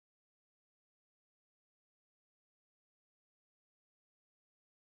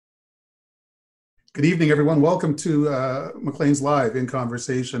Good evening, everyone. Welcome to Maclean's Live in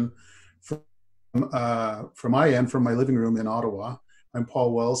Conversation from my end, from my living room in Ottawa. I'm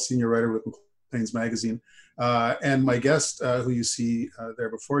Paul Wells, senior writer with Maclean's Magazine. And my guest, who you see there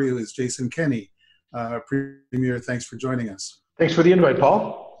before you, is Jason Kenney. Premier, thanks for joining us. Thanks for the invite,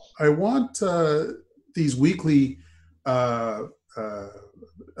 Paul. I want these weekly events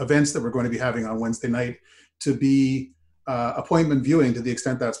that we're going to be having on Wednesday night to be appointment viewing to the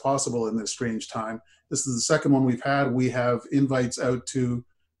extent that's possible in this strange time. This is the second one we've had. We have invites out to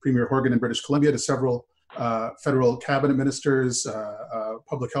Premier Horgan in British Columbia, to several federal cabinet ministers,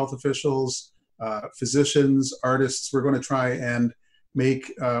 public health officials, physicians, artists. We're going to try and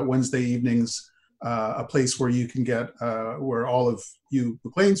make Wednesday evenings a place where you can get, where all of you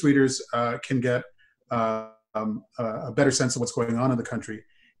Maclean's readers can get a better sense of what's going on in the country.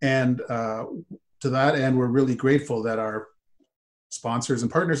 And to that end, we're really grateful that our sponsors and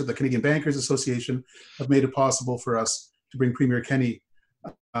partners at the Canadian Bankers Association have made it possible for us to bring Premier Kenney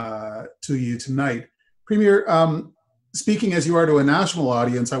to you tonight. Premier, speaking as you are to a national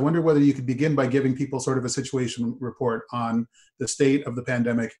audience, I wonder whether you could begin by giving people sort of a situation report on the state of the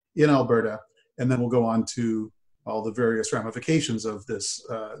pandemic in Alberta, and then we'll go on to all the various ramifications of this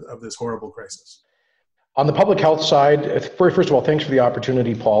horrible crisis. On the public health side, first of all, thanks for the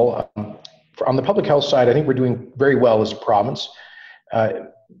opportunity, Paul. On the public health side, I think we're doing very well as a province.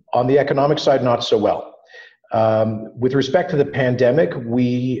 On the economic side, not so well. With respect to the pandemic,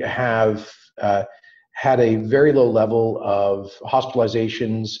 we have had a very low level of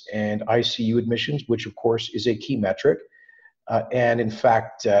hospitalizations and ICU admissions, which of course is a key metric. And in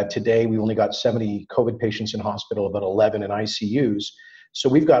fact, today we only got 70 COVID patients in hospital, about 11 in ICUs. So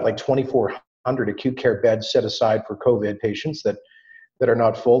we've got like 2,400 acute care beds set aside for COVID patients that are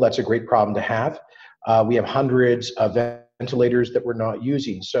not full. That's a great problem to have. We have hundreds of ventilators that we're not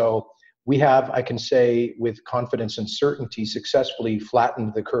using. So we have, I can say with confidence and certainty, successfully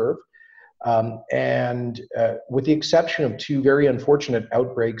flattened the curve. With the exception of two very unfortunate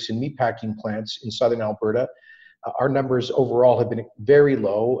outbreaks in meatpacking plants in southern Alberta, our numbers overall have been very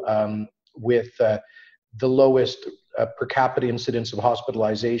low, with the lowest per capita incidence of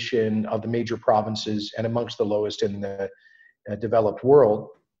hospitalization of the major provinces and amongst the lowest in the developed world.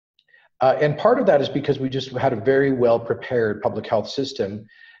 And part of that is because we just had a very well prepared public health system.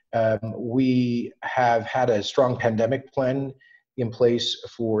 We have had a strong pandemic plan in place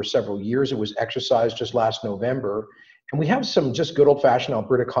for several years. It was exercised just last November. And we have some just good old fashioned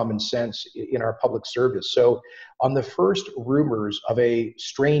Alberta common sense in our public service. So on the first rumors of a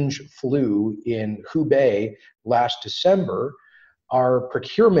strange flu in Hubei last December, our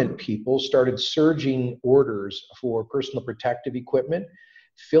procurement people started surging orders for personal protective equipment,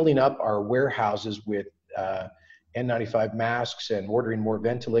 filling up our warehouses with N95 masks and ordering more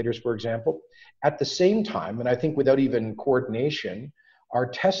ventilators, for example. At the same time, and I think without even coordination, our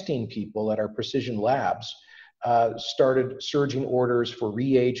testing people at our precision labs started surging orders for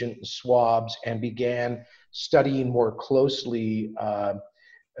reagent and swabs and began studying more closely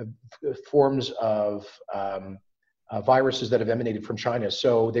forms of viruses that have emanated from China.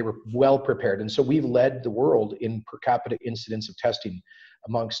 So they were well prepared. And so we've led the world in per capita incidence of testing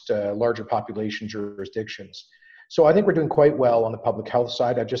amongst larger population jurisdictions. So I think we're doing quite well on the public health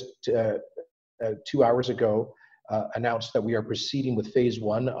side. I just 2 hours ago announced that we are proceeding with phase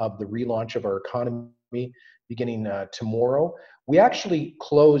one of the relaunch of our economy beginning tomorrow. We actually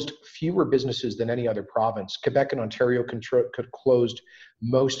closed fewer businesses than any other province. Quebec and Ontario closed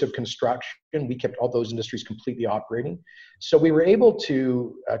most of construction. We kept all those industries completely operating. So we were able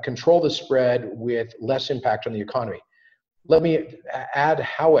to control the spread with less impact on the economy. Let me add,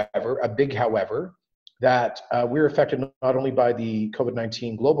 however, a big however, that we're affected not only by the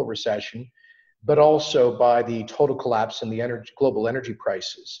COVID-19 global recession, but also by the total collapse in the global energy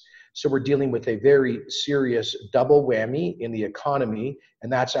prices. So we're dealing with a very serious double whammy in the economy,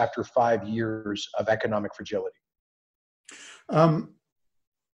 and that's after 5 years of economic fragility.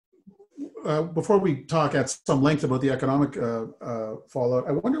 Before we talk at some length about the economic fallout,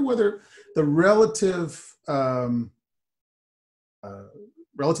 I wonder whether the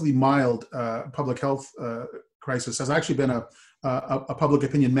relatively mild public health crisis has actually been a public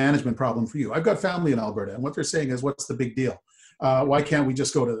opinion management problem for you. I've got family in Alberta, and what they're saying is, what's the big deal? Why can't I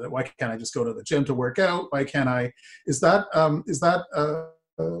just go to the gym to work out? Why can't I? Is that a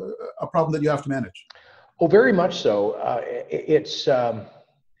problem that you have to manage? Oh, very much so.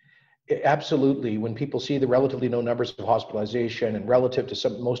 Absolutely. When people see the relatively low numbers of hospitalization and relative to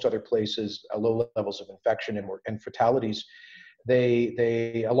most other places, low levels of infection and fatalities,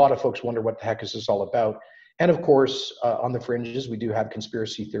 a lot of folks wonder what the heck is this all about. And of course, on the fringes, we do have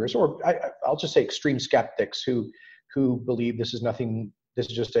conspiracy theorists, or I'll just say extreme skeptics who believe this is nothing. This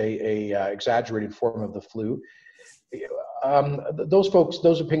is just a exaggerated form of the flu. Those folks,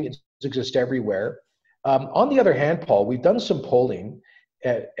 those opinions exist everywhere. On the other hand, Paul, we've done some polling,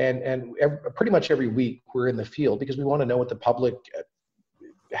 pretty much every week we're in the field because we want to know what the public,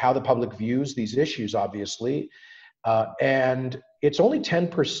 how the public views these issues, obviously. And it's only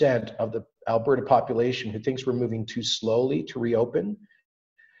 10% of the Alberta population who thinks we're moving too slowly to reopen.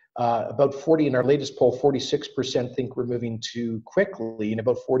 About 40 in our latest poll, 46% think we're moving too quickly, and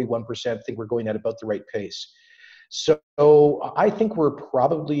about 41% think we're going at about the right pace. So I think we're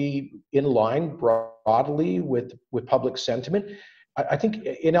probably in line broadly with public sentiment. I think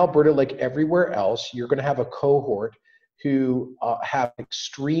in Alberta, like everywhere else, you're going to have a cohort who have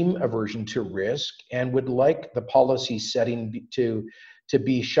extreme aversion to risk and would like the policy setting to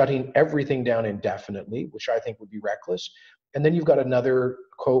be shutting everything down indefinitely, which I think would be reckless. And then you've got another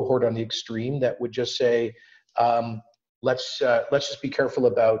cohort on the extreme that would just say, let's just be careful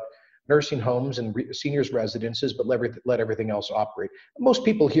about nursing homes and seniors residences, but let everything else operate. Most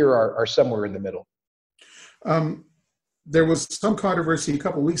people here are somewhere in the middle. There was some controversy a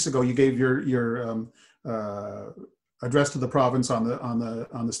couple of weeks ago. You gave your address to the province on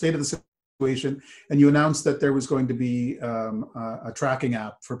the state of the situation, and you announced that there was going to be a tracking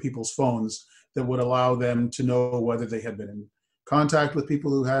app for people's phones that would allow them to know whether they had been in contact with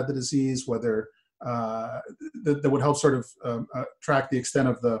people who had the disease, whether that would help sort of track the extent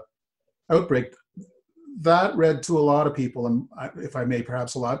of the outbreak. That read to a lot of people, and if I may,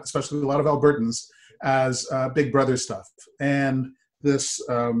 perhaps a lot, especially a lot of Albertans, as Big Brother stuff. And this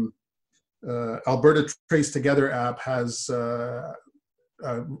Alberta Trace Together app has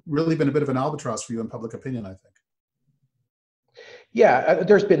really been a bit of an albatross for you in public opinion, I think. Yeah,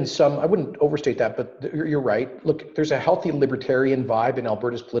 there's been some, I wouldn't overstate that, but you're right. Look, there's a healthy libertarian vibe in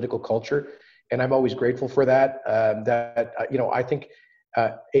Alberta's political culture, and I'm always grateful for that. I think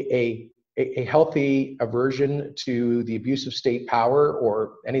a healthy aversion to the abuse of state power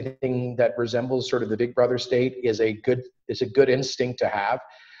or anything that resembles sort of the Big Brother state is a good instinct to have.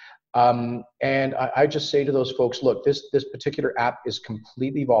 And I just say to those folks, look, this particular app is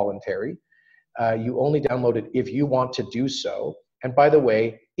completely voluntary. You only download it if you want to do so. And by the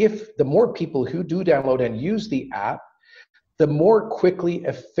way, if the more people who do download and use the app, the more quickly,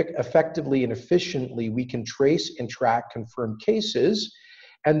 effectively, and efficiently we can trace and track confirmed cases.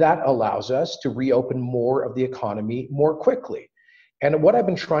 And that allows us to reopen more of the economy more quickly. And what I've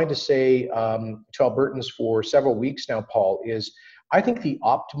been trying to say to Albertans for several weeks now, Paul, is I think the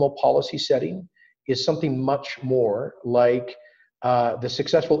optimal policy setting is something much more like the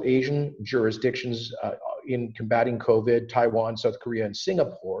successful Asian jurisdictions in combating COVID, Taiwan, South Korea, and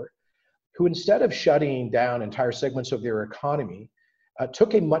Singapore, who instead of shutting down entire segments of their economy,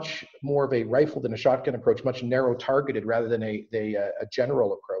 took a much more of a rifle than a shotgun approach, much narrow targeted rather than a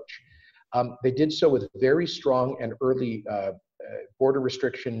general approach. They did so with very strong and early border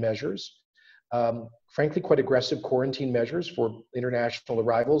restriction measures, frankly, quite aggressive quarantine measures for international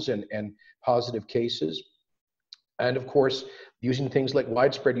arrivals and positive cases. And of course, using things like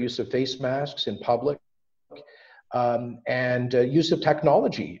widespread use of face masks in public and use of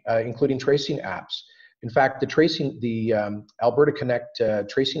technology, including tracing apps. In fact, the Alberta Connect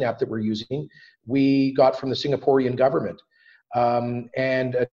tracing app that we're using, we got from the Singaporean government.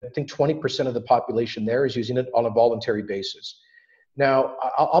 And I think 20% of the population there is using it on a voluntary basis. Now,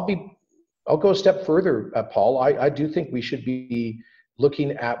 I'll go a step further, Paul. I do think we should be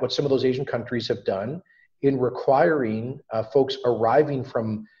looking at what some of those Asian countries have done in requiring folks arriving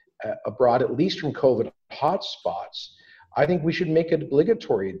from abroad, at least from COVID hotspots. I think we should make it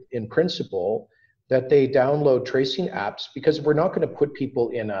obligatory in principle that they download tracing apps, because we're not going to put people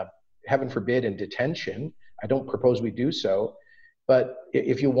in heaven forbid, in detention. I don't propose we do so. But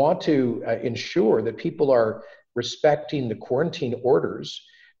if you want to ensure that people are respecting the quarantine orders,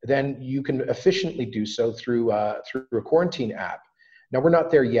 then you can efficiently do so through a quarantine app. Now, we're not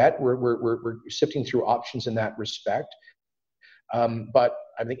there yet. We're sifting through options in that respect. But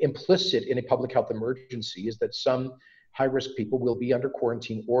I think implicit in a public health emergency is that some high-risk people will be under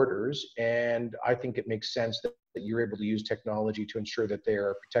quarantine orders, and I think it makes sense that you're able to use technology to ensure that they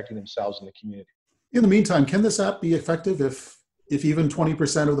are protecting themselves and the community. In the meantime, can this app be effective if even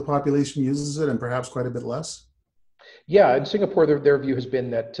 20% of the population uses it and perhaps quite a bit less? Yeah, in Singapore, their view has been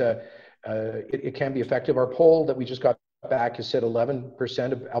that it can be effective. Our poll that we just got back has said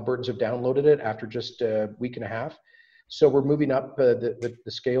 11% of Albertans have downloaded it after just a week and a half. So we're moving up the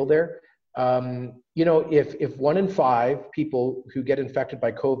scale there. You know, if 1 in 5 people who get infected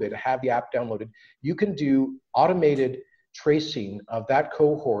by COVID have the app downloaded, you can do automated tracing of that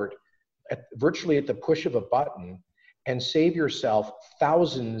cohort virtually at the push of a button and save yourself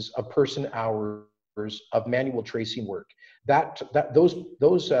thousands of person hours of manual tracing work. Those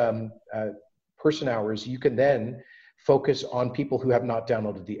person hours you can then focus on people who have not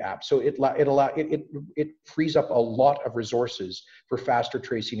downloaded the app. So it frees up a lot of resources for faster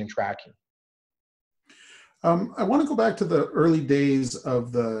tracing and tracking. I want to go back to the early days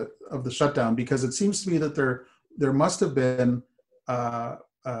of the shutdown, because it seems to me that there must have been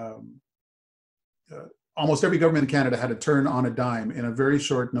almost every government in Canada had to turn on a dime in a very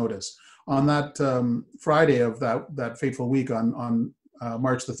short notice. On that Friday of that fateful week on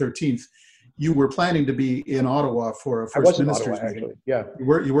March the 13th, you were planning to be in Ottawa for a First Ministers meeting. Actually. Yeah. You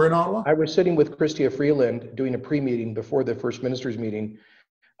were in Ottawa? I was sitting with Chrystia Freeland doing a pre-meeting before the First Ministers meeting,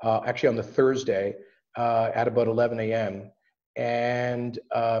 actually on the Thursday at about 11 a.m. And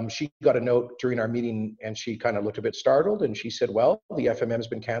she got a note during our meeting, and she kind of looked a bit startled, and she said, well, the FMM has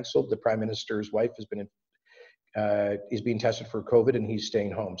been canceled. The Prime Minister's wife has been is being tested for COVID, and he's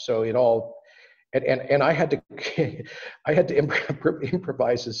staying home. So it all, and I had to I had to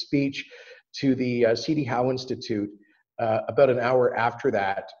improvise a speech to the C.D. Howe Institute about an hour after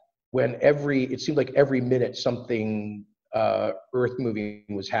that, when it seemed like every minute something earth moving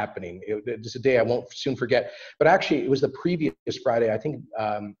was happening. It's a day I won't soon forget. But actually, it was the previous Friday, I think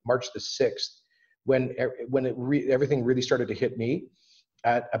March the 6th, when everything really started to hit me.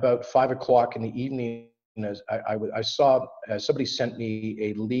 At about 5 o'clock in the evening, as I saw somebody sent me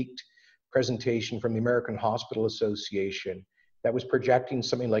a leaked presentation from the American Hospital Association that was projecting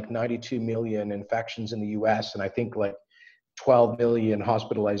something like 92 million infections in the US, and I think like 12 million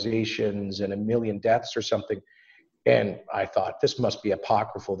hospitalizations and 1 million deaths or something. And I thought, this must be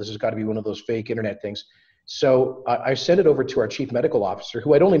apocryphal. This has got to be one of those fake internet things. So I sent it over to our chief medical officer,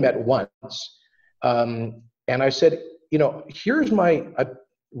 who I'd only met once. And I said, you know, here's my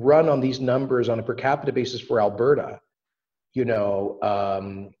run on these numbers on a per capita basis for Alberta. You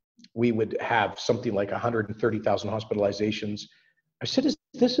know, we would have something like 130,000 hospitalizations. I said, is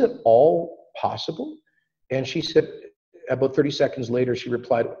this at all possible? And she said, about 30 seconds later, she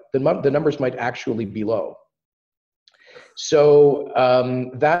replied, the numbers might actually be low. So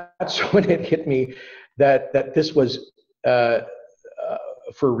that's when it hit me that this was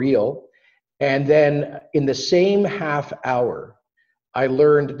for real. And then in the same half hour, I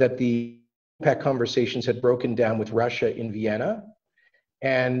learned that the OPEC conversations had broken down with Russia in Vienna.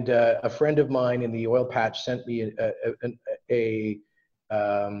 And a friend of mine in the oil patch sent me a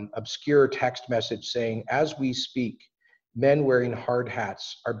obscure text message saying, as we speak, men wearing hard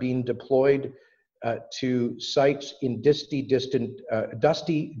hats are being deployed to sites in dusty, distant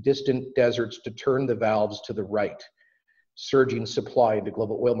deserts to turn the valves to the right, surging supply into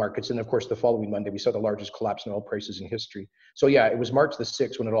global oil markets. And of course, the following Monday, we saw the largest collapse in oil prices in history. So yeah, it was March the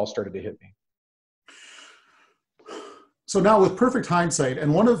 6th when it all started to hit me. So now, with perfect hindsight,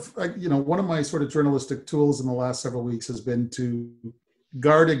 and one of my sort of journalistic tools in the last several weeks has been to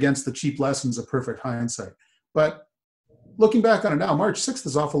guard against the cheap lessons of perfect hindsight. But looking back on it now, March 6th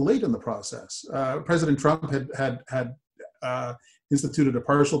is awful late in the process. President Trump had instituted a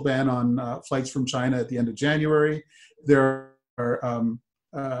partial ban on flights from China at the end of January. There's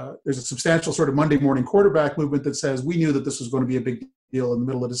a substantial sort of Monday morning quarterback movement that says we knew that this was going to be a big deal in the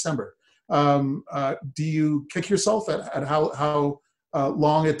middle of December. Do you kick yourself at how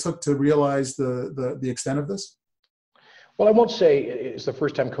long it took to realize the extent of this? Well, I won't say it's the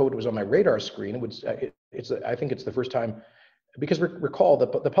first time COVID was on my radar screen. I think it's the first time, because recall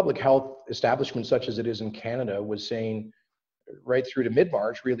that the public health establishment, such as it is in Canada, was saying right through to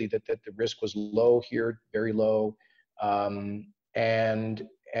mid-March, really, that the risk was low here, very low. And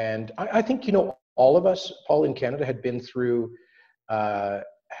I think, you know, all of us, Paul, in Canada had been through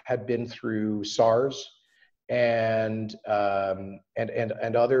SARS and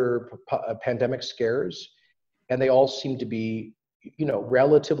other pandemic scares, and they all seemed to be, you know,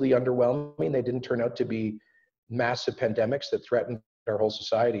 relatively underwhelming. They didn't turn out to be massive pandemics that threatened our whole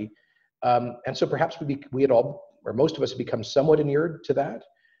society, and so perhaps we had all, or most of us, had become somewhat inured to that.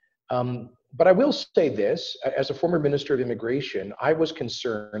 But I will say this: as a former Minister of Immigration, I was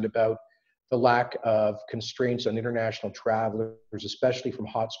concerned about the lack of constraints on international travelers, especially from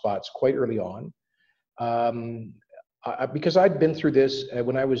hotspots, quite early on. Because I'd been through this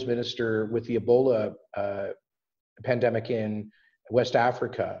when I was minister with the Ebola pandemic in West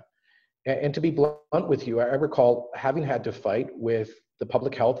Africa. And to be blunt with you, I recall having had to fight with the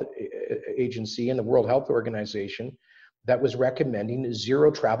Public Health Agency and the World Health Organization that was recommending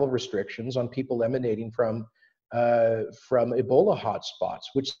zero travel restrictions on people emanating from Ebola hotspots,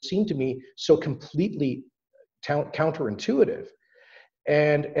 which seemed to me so completely counterintuitive.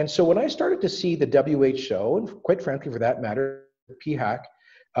 And so when I started to see the WHO, and quite frankly, for that matter, PHAC,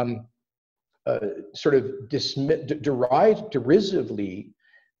 sort of derisively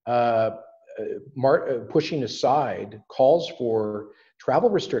pushing aside calls for travel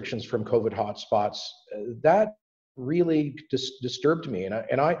restrictions from COVID hotspots, that really disturbed me.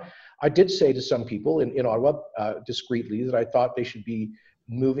 And I did say to some people in Ottawa discreetly that I thought they should be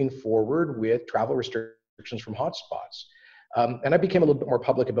moving forward with travel restrictions from hotspots. And I became a little bit more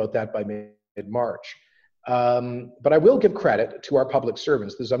public about that by mid-March. But I will give credit to our public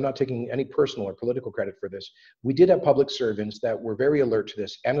servants, because I'm not taking any personal or political credit for this. We did have public servants that were very alert to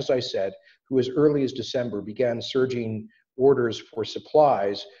this. And as I said, who as early as December began surging orders for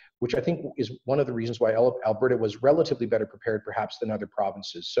supplies, which I think is one of the reasons why Alberta was relatively better prepared perhaps than other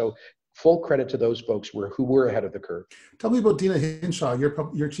provinces. So full credit to those folks who were ahead of the curve. Tell me about Dina Hinshaw,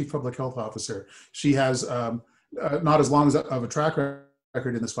 your Chief Public Health Officer. She has not as long of a track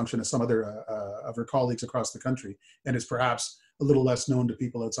record in this function as some other of her colleagues across the country, and is perhaps a little less known to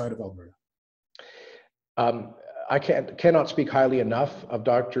people outside of Alberta. I cannot speak highly enough of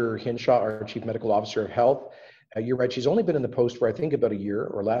Dr. Hinshaw, our Chief Medical Officer of Health. You're right, she's only been in the post for I think about a year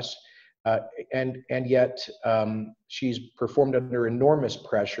or less, and yet she's performed under enormous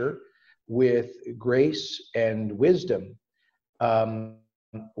pressure with grace and wisdom. One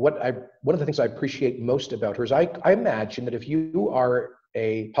of the things I appreciate most about her is I imagine that if you are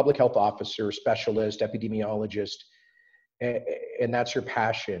a public health officer, specialist, epidemiologist, and that's your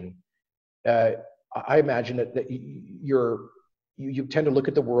passion, I imagine that you tend to look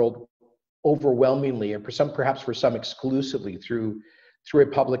at the world overwhelmingly, and perhaps for some exclusively through a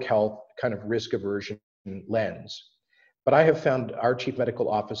public health kind of risk aversion lens. But I have found our Chief Medical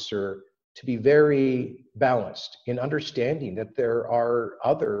Officer to be very balanced in understanding that there are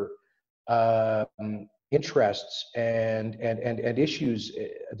other interests and issues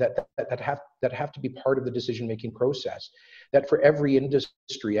that have to be part of the decision-making process. That for every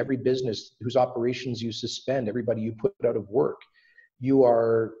industry, every business whose operations you suspend, everybody you put out of work, you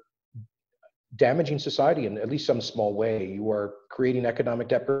are damaging society in at least some small way. You are creating economic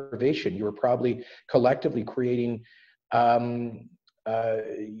deprivation. You are probably collectively creating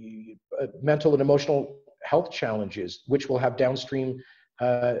mental and emotional health challenges, which will have downstream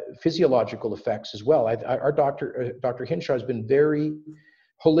physiological effects as well. Our Dr. Hinshaw has been very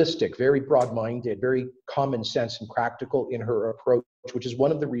holistic, very broad-minded, very common sense and practical in her approach, which is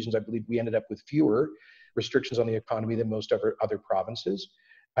one of the reasons I believe we ended up with fewer restrictions on the economy than most other provinces.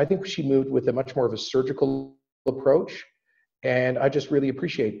 I think she moved with a much more of a surgical approach, and I just really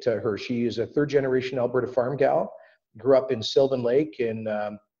appreciate her. She is a third-generation Alberta farm gal, grew up in Sylvan Lake in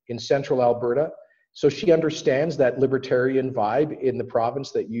central Alberta, so she understands that libertarian vibe in the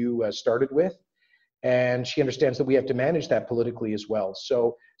province that you started with, and she understands that we have to manage that politically as well.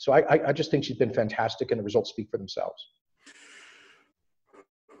 So I just think she's been fantastic, and the results speak for themselves.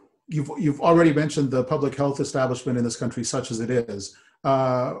 You've already mentioned the public health establishment in this country, such as it is.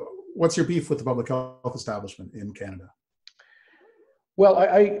 What's your beef with the public health establishment in Canada? Well,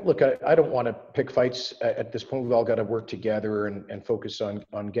 look, I don't want to pick fights at this point. We've all got to work together and focus on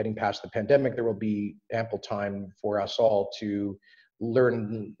getting past the pandemic. There will be ample time for us all to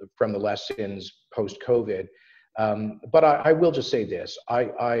learn from the lessons post-COVID. But I will just say this,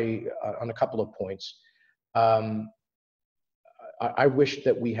 I on a couple of points, I wish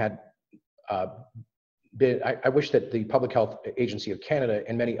that we had I wish that the Public Health Agency of Canada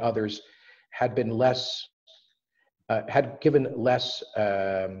and many others had been had given less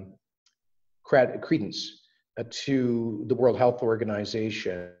credence to the World Health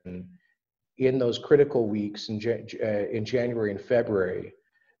Organization in those critical weeks in January and February,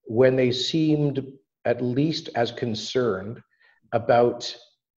 when they seemed at least as concerned about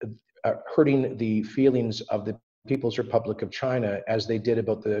hurting the feelings of the People's Republic of China as they did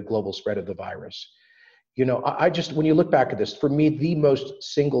about the global spread of the virus. You know, I just, when you look back at this, for me, the most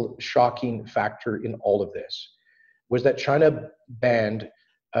single shocking factor in all of this was that China banned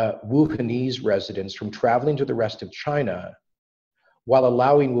Wuhanese residents from traveling to the rest of China while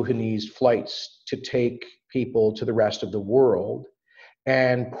allowing Wuhanese flights to take people to the rest of the world,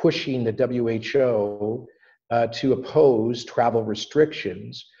 and pushing the WHO to oppose travel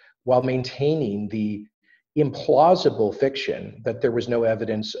restrictions while maintaining the implausible fiction that there was no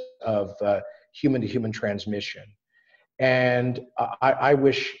evidence of human-to-human transmission. And I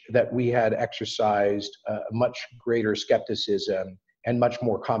wish that we had exercised much greater skepticism and much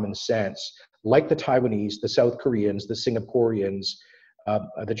more common sense, like the Taiwanese, the South Koreans, the Singaporeans,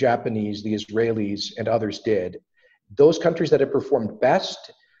 the Japanese, the Israelis, and others did. Those countries that have performed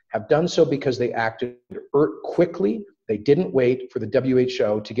best have done so because they acted quickly. They didn't wait for the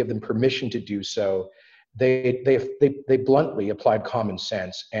WHO to give them permission to do so. They bluntly applied common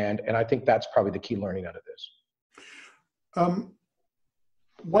sense, and I think that's probably the key learning out of this.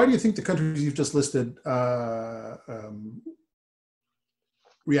 Why do you think the countries you've just listed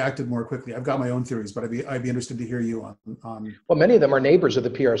reacted more quickly? I've got my own theories, but I'd be interested to hear you on. Well, many of them are neighbors of the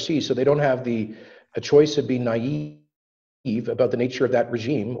PRC, so they don't have a choice of being naive about the nature of that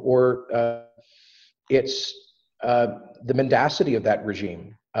regime, or it's the mendacity of that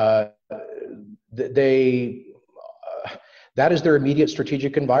regime. That is their immediate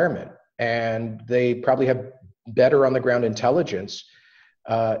strategic environment, and they probably have better on the ground intelligence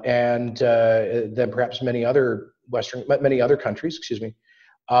than perhaps many other countries. Excuse me.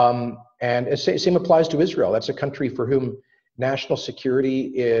 And same applies to Israel. That's a country for whom national security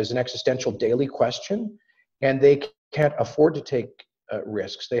is an existential daily question, and they can't afford to take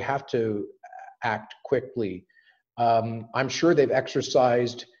risks. They have to act quickly. I'm sure they've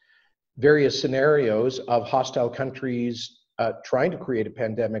exercised various scenarios of hostile countries trying to create a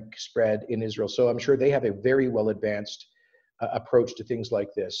pandemic spread in Israel. So I'm sure they have a very well advanced approach to things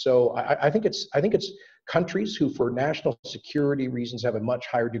like this. So I think it's countries who, for national security reasons, have a much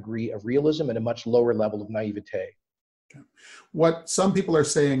higher degree of realism and a much lower level of naivete. Okay. What some people are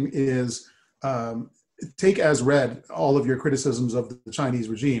saying is, take as read all of your criticisms of the Chinese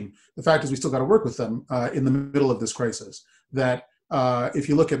regime. The fact is we still got to work with them in the middle of this crisis. That if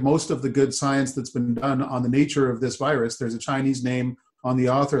you look at most of the good science that's been done on the nature of this virus, there's a Chinese name on the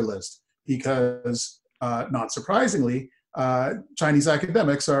author list because, not surprisingly, Chinese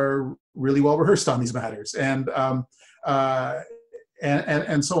academics are really well rehearsed on these matters, and so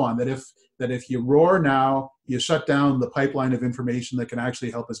on. That if you roar now, you shut down the pipeline of information that can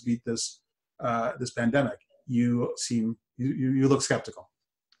actually help us beat this pandemic. You look skeptical.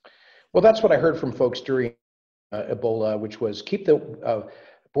 Well, that's what I heard from folks during Ebola, which was keep the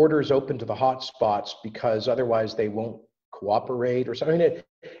borders open to the hot spots because otherwise they won't cooperate or something. I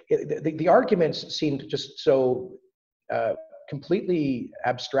mean, the arguments seemed just so completely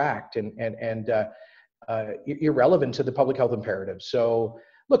abstract and irrelevant to the public health imperative. So,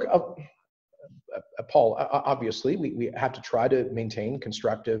 look, Paul, obviously, we have to try to maintain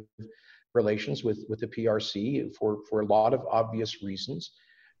constructive relations with the PRC for a lot of obvious reasons,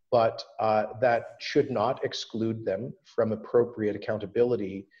 but that should not exclude them from appropriate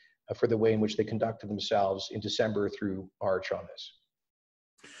accountability for the way in which they conducted themselves in December through March on this.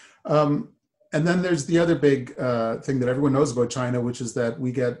 And then there's the other big thing that everyone knows about China, which is that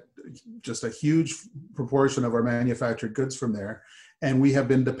we get just a huge proportion of our manufactured goods from there. And we have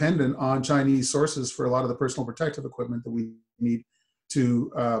been dependent on Chinese sources for a lot of the personal protective equipment that we need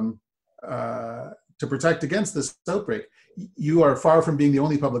to protect against this outbreak. You are far from being the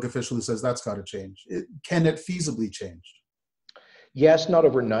only public official who says that's got to change. Can it feasibly change? Yes, not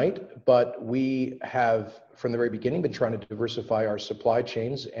overnight, but we have, from the very beginning, been trying to diversify our supply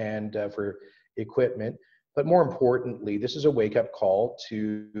chains and for equipment. But more importantly, this is a wake-up call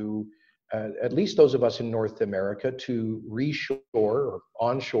to at least those of us in North America to reshore or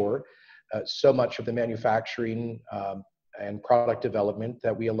onshore so much of the manufacturing and product development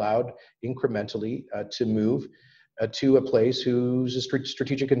that we allowed incrementally to move to a place whose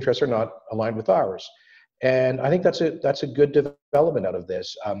strategic interests are not aligned with ours. And I think that's a good development out of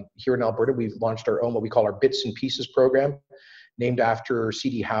this. Here in Alberta, we've launched our own, what we call our Bits and Pieces program, named after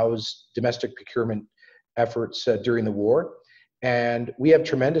C.D. Howe's domestic procurement efforts during the war. And we have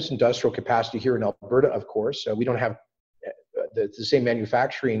tremendous industrial capacity here in Alberta, of course. We don't have the same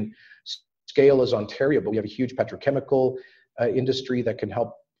manufacturing scale as Ontario, but we have a huge petrochemical industry that can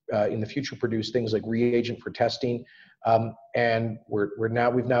help in the future produce things like reagent for testing. And we've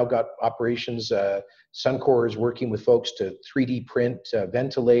now got operations. Suncor is working with folks to 3D print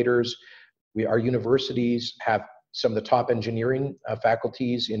ventilators. Our universities have some of the top engineering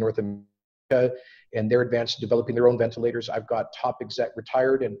faculties in North America, and they're advanced in developing their own ventilators. I've got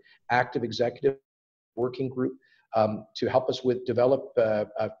retired and active executive working group to help us develop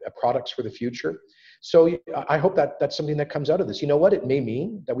products for the future. So I hope that that's something that comes out of this. You know what? It may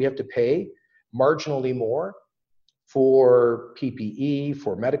mean that we have to pay marginally more for PPE,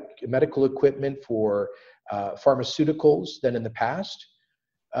 for medical equipment, for pharmaceuticals than in the past.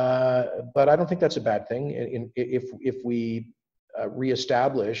 But I don't think that's a bad thing if we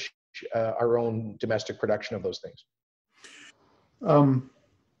reestablish our own domestic production of those things.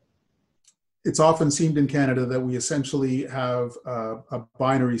 it's often seemed in Canada that we essentially have a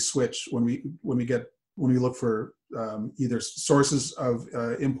binary switch when we look for either sources of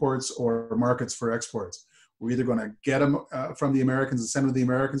imports or markets for exports. We're either going to get them from the Americans and send them to the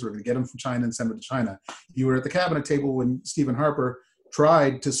Americans, or we're going to get them from China and send them to China. You were at the cabinet table when Stephen Harper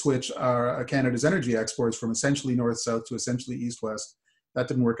tried to switch Canada's energy exports from essentially north-south to essentially east-west. That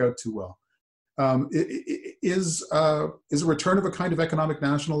didn't work out too well. Is a return of a kind of economic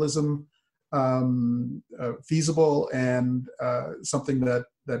nationalism feasible and something that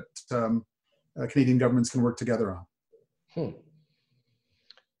Canadian governments can work together on?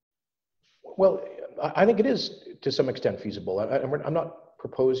 Well, I think it is to some extent feasible. I'm not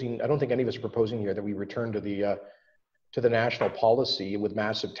proposing. I don't think any of us are proposing here that we return to the national policy with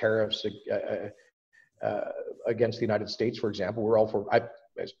massive tariffs against the United States, for example. We're all for.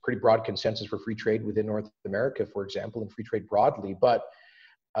 There's pretty broad consensus for free trade within North America, for example, and free trade broadly. But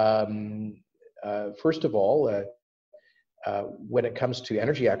first of all, when it comes to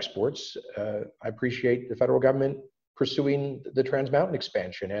energy exports, I appreciate the federal government pursuing the Trans Mountain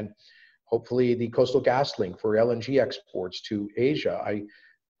expansion and hopefully the Coastal Gas Link for LNG exports to Asia.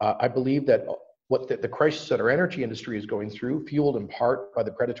 I believe that what the crisis that our energy industry is going through, fueled in part by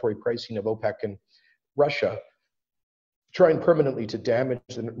the predatory pricing of OPEC and Russia, trying permanently to damage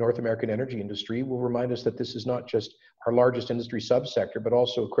the North American energy industry, will remind us that this is not just our largest industry subsector, but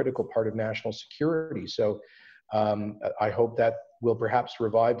also a critical part of national security. So I hope that will perhaps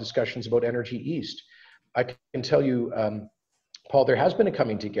revive discussions about Energy East. I can tell you, Paul, there has been a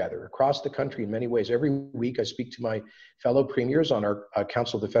coming together across the country in many ways. Every week I speak to my fellow premiers on our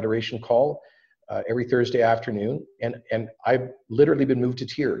Council of the Federation call every Thursday afternoon. And I've literally been moved to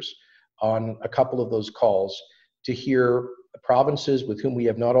tears on a couple of those calls to hear provinces with whom we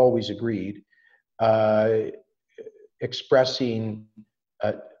have not always agreed expressing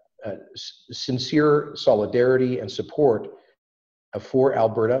sincere solidarity and support for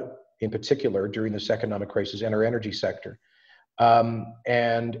Alberta in particular during this economic crisis and our energy sector.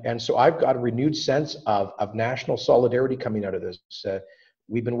 And so I've got a renewed sense of national solidarity coming out of this.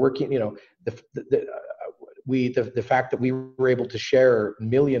 We've been working, the fact that we were able to share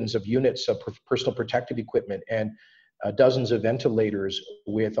millions of units of personal protective equipment and dozens of ventilators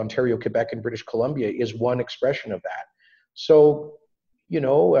with Ontario, Quebec, and British Columbia is one expression of that. So,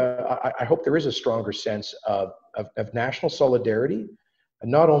 I hope there is a stronger sense of national solidarity,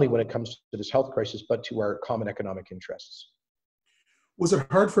 and not only when it comes to this health crisis, but to our common economic interests. Was it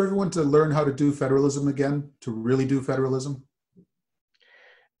hard for everyone to learn how to do federalism again, to really do federalism?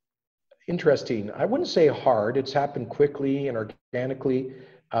 Interesting. I wouldn't say hard. It's happened quickly and organically.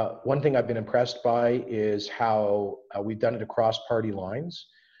 One thing I've been impressed by is how we've done it across party lines.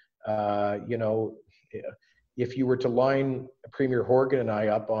 If you were to line Premier Horgan and I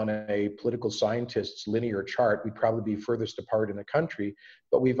up on a political scientist's linear chart, we'd probably be furthest apart in the country,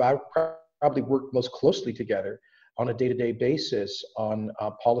 but we've probably worked most closely together on a day-to-day basis on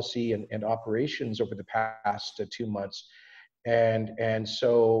policy and operations over the past 2 months. And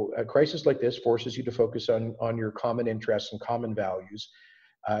so a crisis like this forces you to focus on your common interests and common values,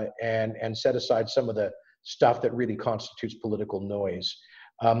 and set aside some of the stuff that really constitutes political noise.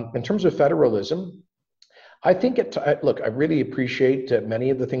 In terms of federalism, I think look, I really appreciate many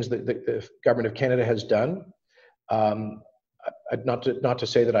of the things that the Government of Canada has done. Not to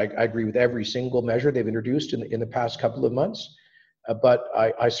say that I agree with every single measure they've introduced in the past couple of months, but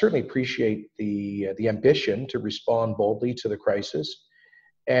I certainly appreciate the ambition to respond boldly to the crisis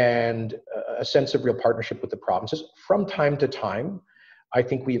and a sense of real partnership with the provinces. From time to time, I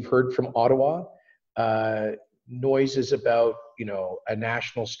think we've heard from Ottawa noises about a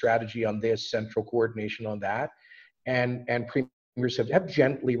national strategy on this, central coordination on that, and premiers have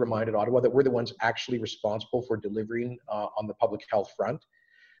gently reminded Ottawa that we're the ones actually responsible for delivering on the public health front.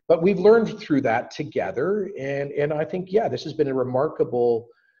 But we've learned through that together, and I think, this has been a remarkable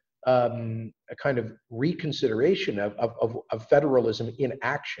a kind of reconsideration of federalism in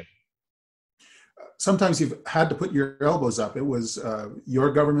action. Sometimes you've had to put your elbows up. It was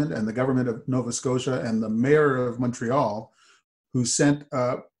your government and the government of Nova Scotia and the mayor of Montreal who sent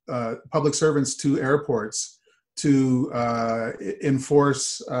public servants to airports to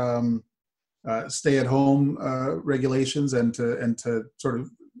enforce stay-at-home regulations and to sort of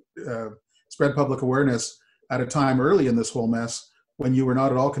spread public awareness at a time early in this whole mess when you were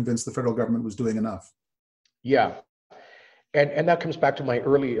not at all convinced the federal government was doing enough. Yeah. And that comes back to my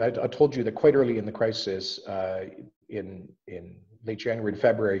I told you that quite early in the crisis, in late January and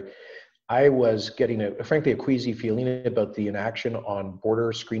February, I was getting frankly a queasy feeling about the inaction on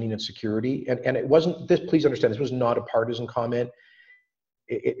border screening and security. And it wasn't this, please understand, this was not a partisan comment.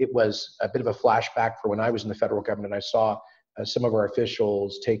 it was a bit of a flashback for when I was in the federal government. I saw some of our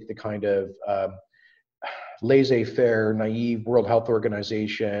officials take the kind of laissez-faire, naive World Health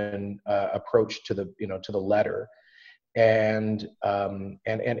Organization approach to the, to the letter, and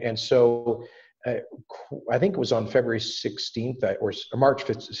so I think it was on February 16th or March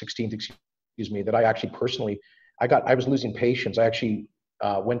 16th, excuse me, that I actually personally I was losing patience. I actually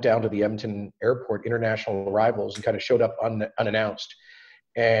went down to the Edmonton Airport international arrivals and kind of showed up unannounced,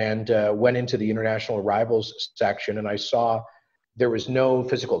 and went into the international arrivals section, and I saw there was no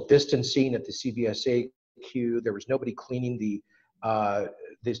physical distancing at the CBSA queue. There was nobody cleaning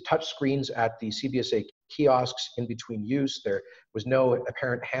these touch screens at the CBSA kiosks in between use. There was no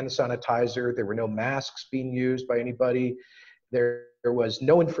apparent hand sanitizer. There were no masks being used by anybody. There was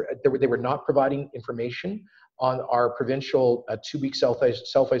no, they were not providing information on our provincial 2-week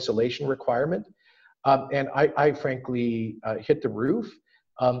self-isolation requirement. And I frankly hit the roof.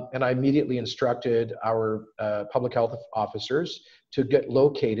 And I immediately instructed our public health officers to get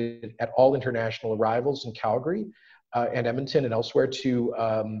located at all international arrivals in Calgary and Edmonton and elsewhere to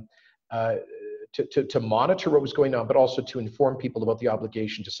monitor what was going on, but also to inform people about the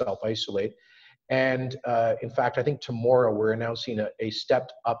obligation to self-isolate. And in fact, I think tomorrow we're announcing a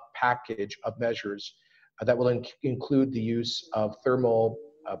stepped up package of measures that will include the use of thermal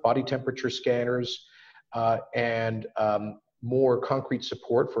body temperature scanners and more concrete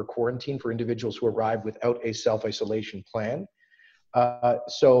support for quarantine for individuals who arrive without a self-isolation plan.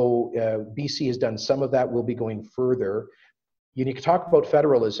 So BC has done some of that. We'll be going further. You can talk about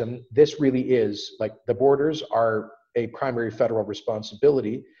federalism. This really is, like, the borders are a primary federal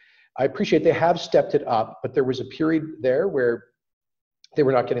responsibility. I appreciate they have stepped it up, but there was a period there where they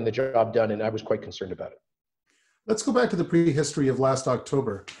were not getting the job done, and I was quite concerned about it. Let's go back to the prehistory of last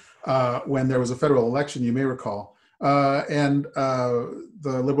October, when there was a federal election, you may recall. And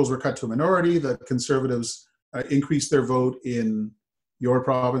the Liberals were cut to a minority. The Conservatives increased their vote in your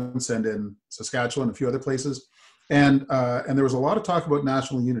province and in Saskatchewan and a few other places. And there was a lot of talk about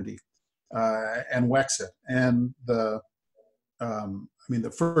national unity and Wexit. And the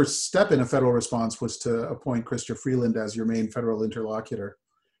first step in a federal response was to appoint Chrystia Freeland as your main federal interlocutor.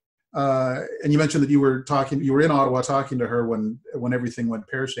 And you mentioned that you were in Ottawa talking to her when everything went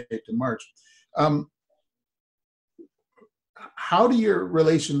pear-shaped in March. How do your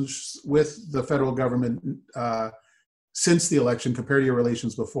relations with the federal government since the election compare to your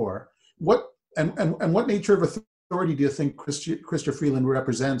relations before? What nature of authority do you think Chrystia Freeland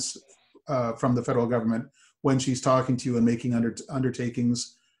represents from the federal government when she's talking to you and making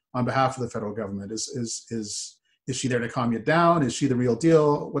undertakings on behalf of the federal government? Is she there to calm you down? Is she the real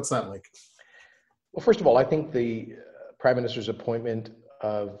deal? What's that like? Well, first of all, I think the Prime Minister's appointment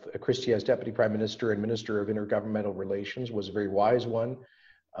of Chrystia as Deputy Prime Minister and Minister of Intergovernmental Relations was a very wise one.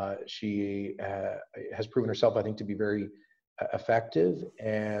 She has proven herself, I think, to be very effective,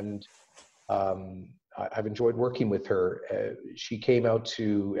 and I've enjoyed working with her. She came out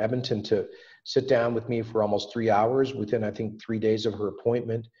to Edmonton to sit down with me for almost 3 hours within, I think, 3 days of her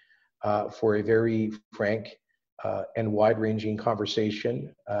appointment for a very frank and wide-ranging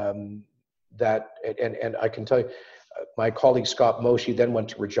conversation. And I can tell you, my colleague Scott Moshe then went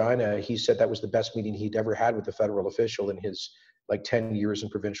to Regina. He said that was the best meeting he'd ever had with a federal official in his 10 years in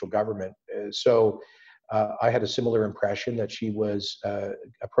provincial government. So I had a similar impression that she was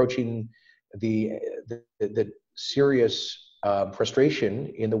approaching the serious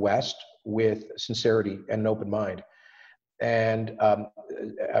frustration in the West with sincerity and an open mind. And I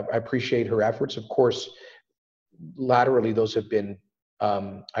appreciate her efforts. Of course, laterally, those have been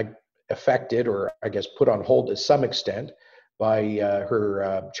affected, or I guess put on hold to some extent, by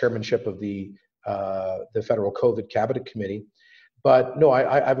her chairmanship of the federal COVID cabinet committee. But no,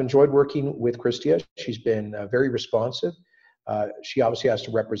 I've enjoyed working with Chrystia. She's been very responsive. She obviously has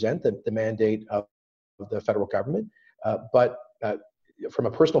to represent the mandate of the federal government. But from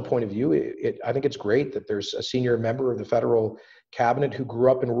a personal point of view, I think it's great that there's a senior member of the federal cabinet who grew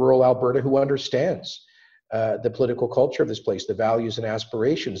up in rural Alberta, who understands the political culture of this place, the values and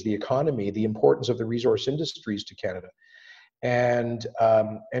aspirations, the economy, the importance of the resource industries to Canada. And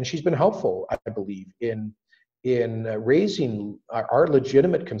she's been helpful, I believe, in raising our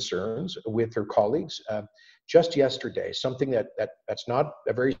legitimate concerns with her colleagues. Just yesterday, something that's not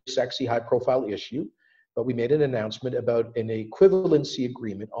a very sexy, high-profile issue, but we made an announcement about an equivalency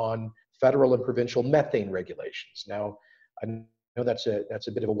agreement on federal and provincial methane regulations. Now, I know that's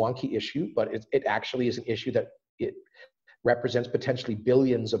a bit of a wonky issue, but it actually is an issue that it represents potentially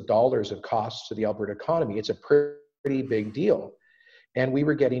billions of dollars of costs to the Alberta economy. It's a pretty big deal. And we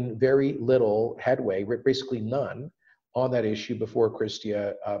were getting very little headway, basically none, on that issue before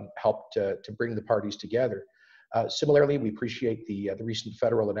Christia helped to bring the parties together. Similarly, we appreciate the recent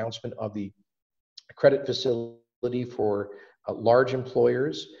federal announcement of the credit facility for large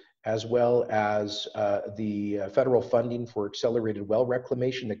employers, as well as the federal funding for accelerated well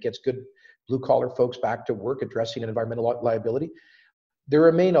reclamation that gets good blue-collar folks back to work addressing environmental liability. There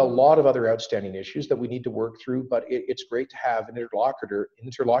remain a lot of other outstanding issues that we need to work through, but it's great to have an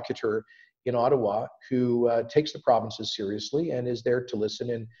interlocutor in Ottawa who takes the provinces seriously and is there to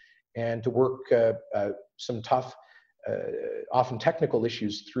listen and to work some tough, often technical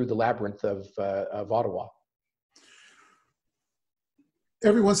issues through the labyrinth of Ottawa.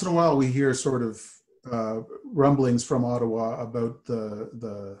 Every once in a while, we hear sort of rumblings from Ottawa about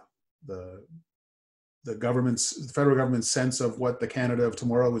the federal government's sense of what the Canada of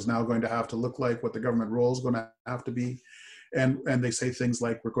tomorrow is now going to have to look like, what the government role is going to have to be, and they say things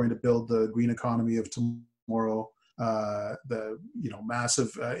like, we're going to build the green economy of tomorrow, the massive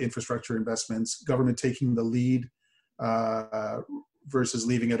infrastructure investments, government taking the lead versus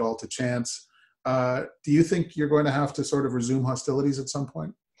leaving it all to chance. Do you think you're going to have to sort of resume hostilities at some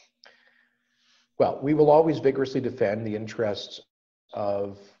point? Well, we will always vigorously defend the interests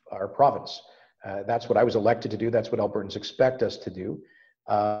of our province. That's what I was elected to do. That's what Albertans expect us to do.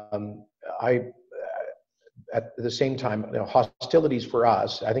 At the same time, hostilities for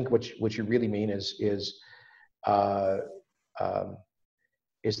us, I think what you really mean is that,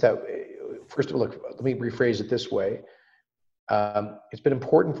 first of all, look, let me rephrase it this way. It's been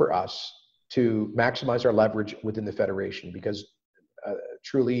important for us to maximize our leverage within the Federation because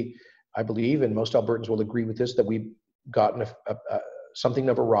truly, I believe, and most Albertans will agree with this, that we've gotten something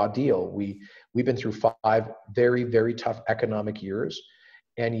of a raw deal. We've been through 5 very, very tough economic years,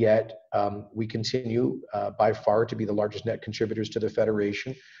 and yet we continue by far to be the largest net contributors to the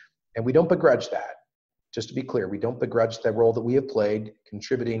Federation, and we don't begrudge that. Just to be clear, we don't begrudge the role that we have played,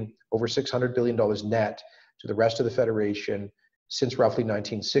 contributing over $600 billion net to the rest of the Federation since roughly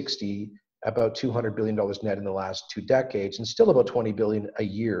 1960, about $200 billion net in the last 2 decades, and still about $20 billion a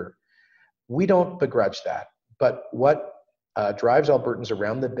year. We don't begrudge that, but what drives Albertans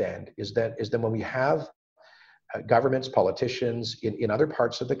around the bend is that when we have governments, politicians in other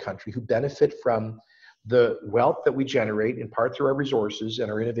parts of the country who benefit from the wealth that we generate in part through our resources and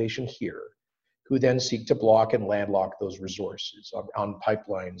our innovation here, who then seek to block and landlock those resources on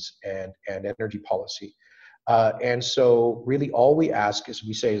pipelines and energy policy. And so really all we ask is,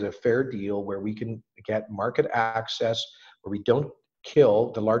 we say, is a fair deal where we can get market access, where we don't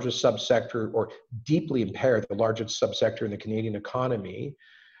kill the largest subsector or deeply impair the largest subsector in the Canadian economy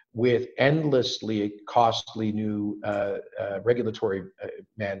with endlessly costly new regulatory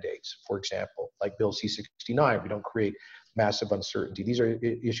mandates, for example, like Bill C-69. We don't create massive uncertainty. These are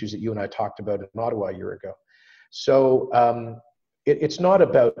issues that you and I talked about in Ottawa a year ago. So it's not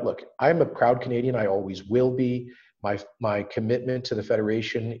about, look, I'm a proud Canadian, I always will be. My commitment to the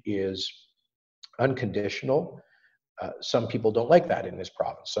Federation is unconditional. Some people don't like that in this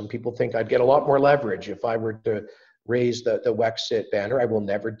province. Some people think I'd get a lot more leverage if I were to raise the Wexit banner. I will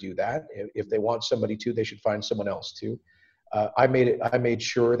never do that. If they want somebody to, they should find someone else to. I made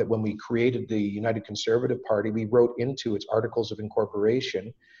sure that when we created the United Conservative Party, we wrote into its Articles of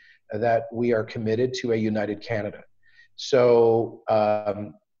Incorporation that we are committed to a united Canada. So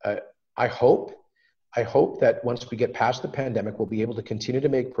I hope that once we get past the pandemic, we'll be able to continue to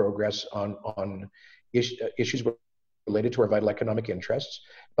make progress on issues related to our vital economic interests,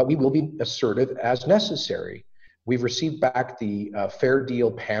 but we will be assertive as necessary. We've received back the Fair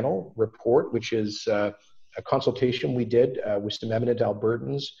Deal Panel report, which is a consultation we did with some eminent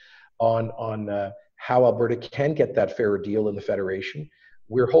Albertans on how Alberta can get that fair deal in the Federation.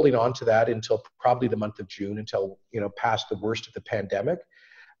 We're holding on to that until probably the month of June, until past the worst of the pandemic.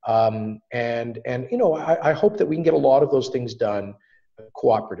 And I hope that we can get a lot of those things done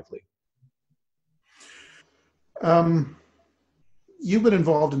cooperatively. You've been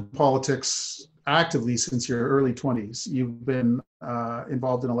involved in politics actively since your early 20s. You've been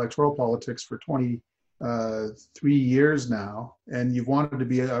involved in electoral politics for 23 years now, and you've wanted to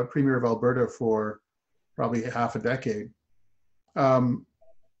be a Premier of Alberta for probably half a decade.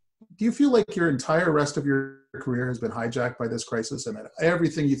 Do you feel like your entire rest of your career has been hijacked by this crisis, and that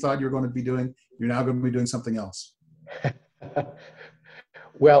everything you thought you were going to be doing, you're now going to be doing something else?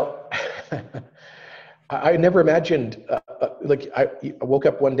 Well, I never imagined, I woke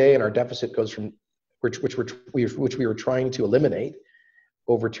up one day and our deficit goes from, which we were trying to eliminate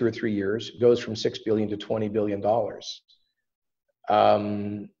over 2 or 3 years, goes from $6 billion to $20 billion.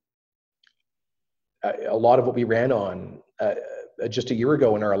 A lot of what we ran on just a year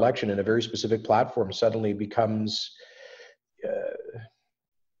ago in our election in a very specific platform suddenly becomes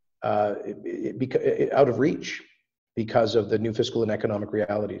out of reach because of the new fiscal and economic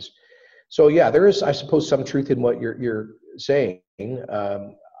realities. So yeah, there is, I suppose, some truth in what you're saying.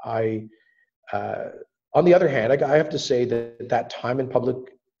 On the other hand, I have to say that time in public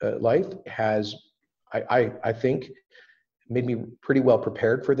life has, I think, made me pretty well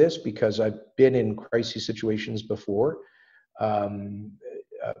prepared for this, because I've been in crisis situations before.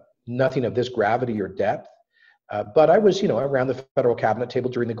 Nothing of this gravity or depth. But I was, around the federal cabinet table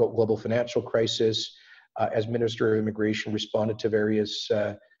during the global financial crisis, as Minister of Immigration, responded to various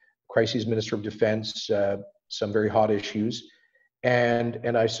crises, Minister of Defense, some very hot issues.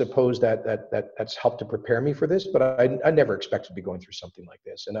 And I suppose that's helped to prepare me for this, but I never expected to be going through something like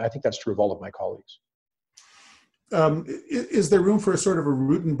this. And I think that's true of all of my colleagues. Is there room for a sort of a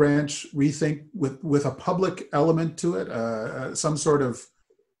root and branch rethink with a public element to it? Some sort of,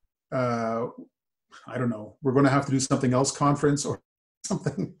 I don't know, we're going to have to do something else conference or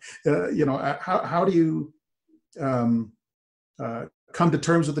something. How do you come to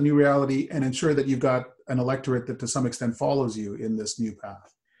terms with the new reality and ensure that you've got an electorate that to some extent follows you in this new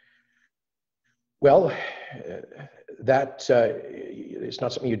path? Well, that it's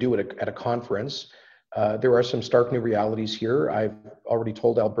not something you do at a conference. There are some stark new realities here. I've already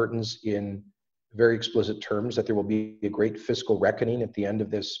told Albertans in very explicit terms that there will be a great fiscal reckoning at the end of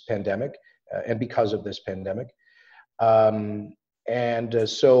this pandemic, and because of this pandemic. So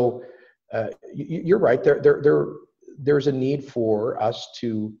you're right. There's a need for us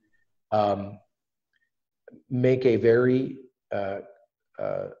to make a very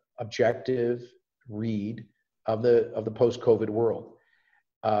objective read of the post-COVID world.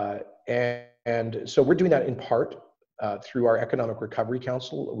 And so we're doing that in part through our Economic Recovery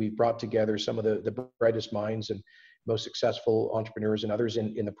Council. We've brought together some of the brightest minds and most successful entrepreneurs and others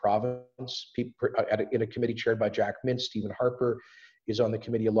in the province. In a committee chaired by Jack Mintz, Stephen Harper is on the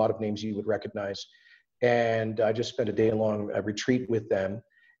committee, a lot of names you would recognize. And I just spent a day-long retreat with them.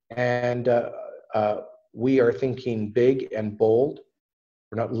 And we are thinking big and bold.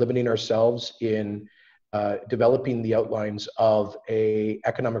 We're not limiting ourselves in developing the outlines of an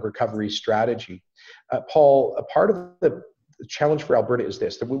economic recovery strategy. Paul, a part of the challenge for Alberta is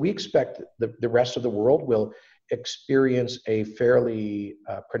this, that we expect the rest of the world will experience a fairly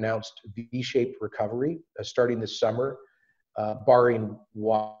pronounced V-shaped recovery starting this summer, barring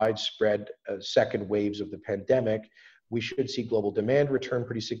widespread second waves of the pandemic. We should see global demand return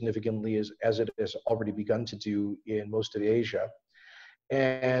pretty significantly, as it has already begun to do in most of Asia.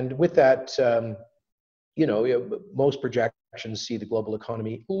 And with that, most projections see the global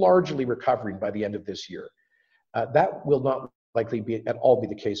economy largely recovering by the end of this year. That will not likely be at all be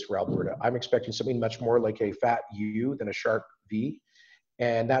the case for Alberta. I'm expecting something much more like a fat U than a sharp V.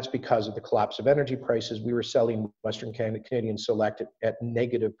 And that's because of the collapse of energy prices. We were selling Western Canadian Select at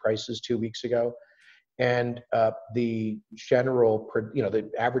negative prices 2 weeks ago. And the general,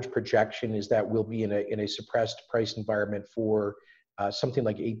 the average projection is that we'll be in a suppressed price environment for something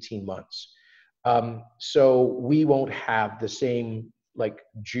like 18 months. So we won't have the same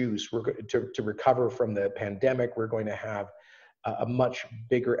juice. To recover from the pandemic, we're going to have a much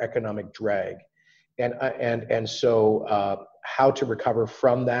bigger economic drag. And so how to recover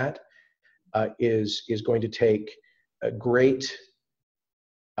from that is going to take a great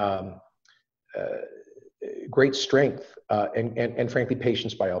strength and frankly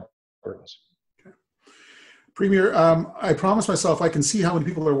patience by Albertans. Okay. Premier, I promised myself I can see how many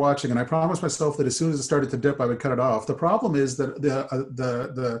people are watching, and I promised myself that as soon as it started to dip, I would cut it off. The problem is that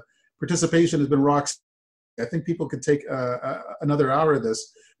the participation has been rock. I think people could take another hour of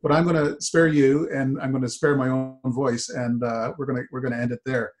this, but I'm going to spare you, and I'm going to spare my own voice, and we're going to end it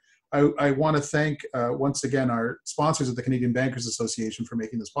there. I want to thank once again our sponsors at the Canadian Bankers Association for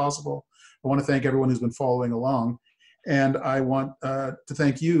making this possible. I want to thank everyone who's been following along, and I want to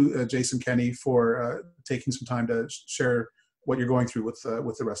thank you, Jason Kenney, for taking some time to share what you're going through with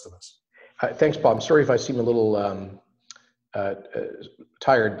the rest of us. Thanks, Bob. I'm sorry if I seem a little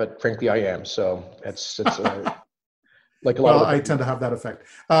tired, but frankly I am. So it's like a lot. Well, I tend to have that effect.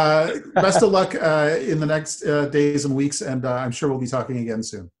 Best of luck in the next days and weeks, and I'm sure we'll be talking again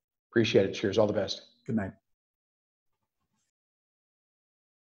soon. Appreciate it. Cheers. All the best. Good night.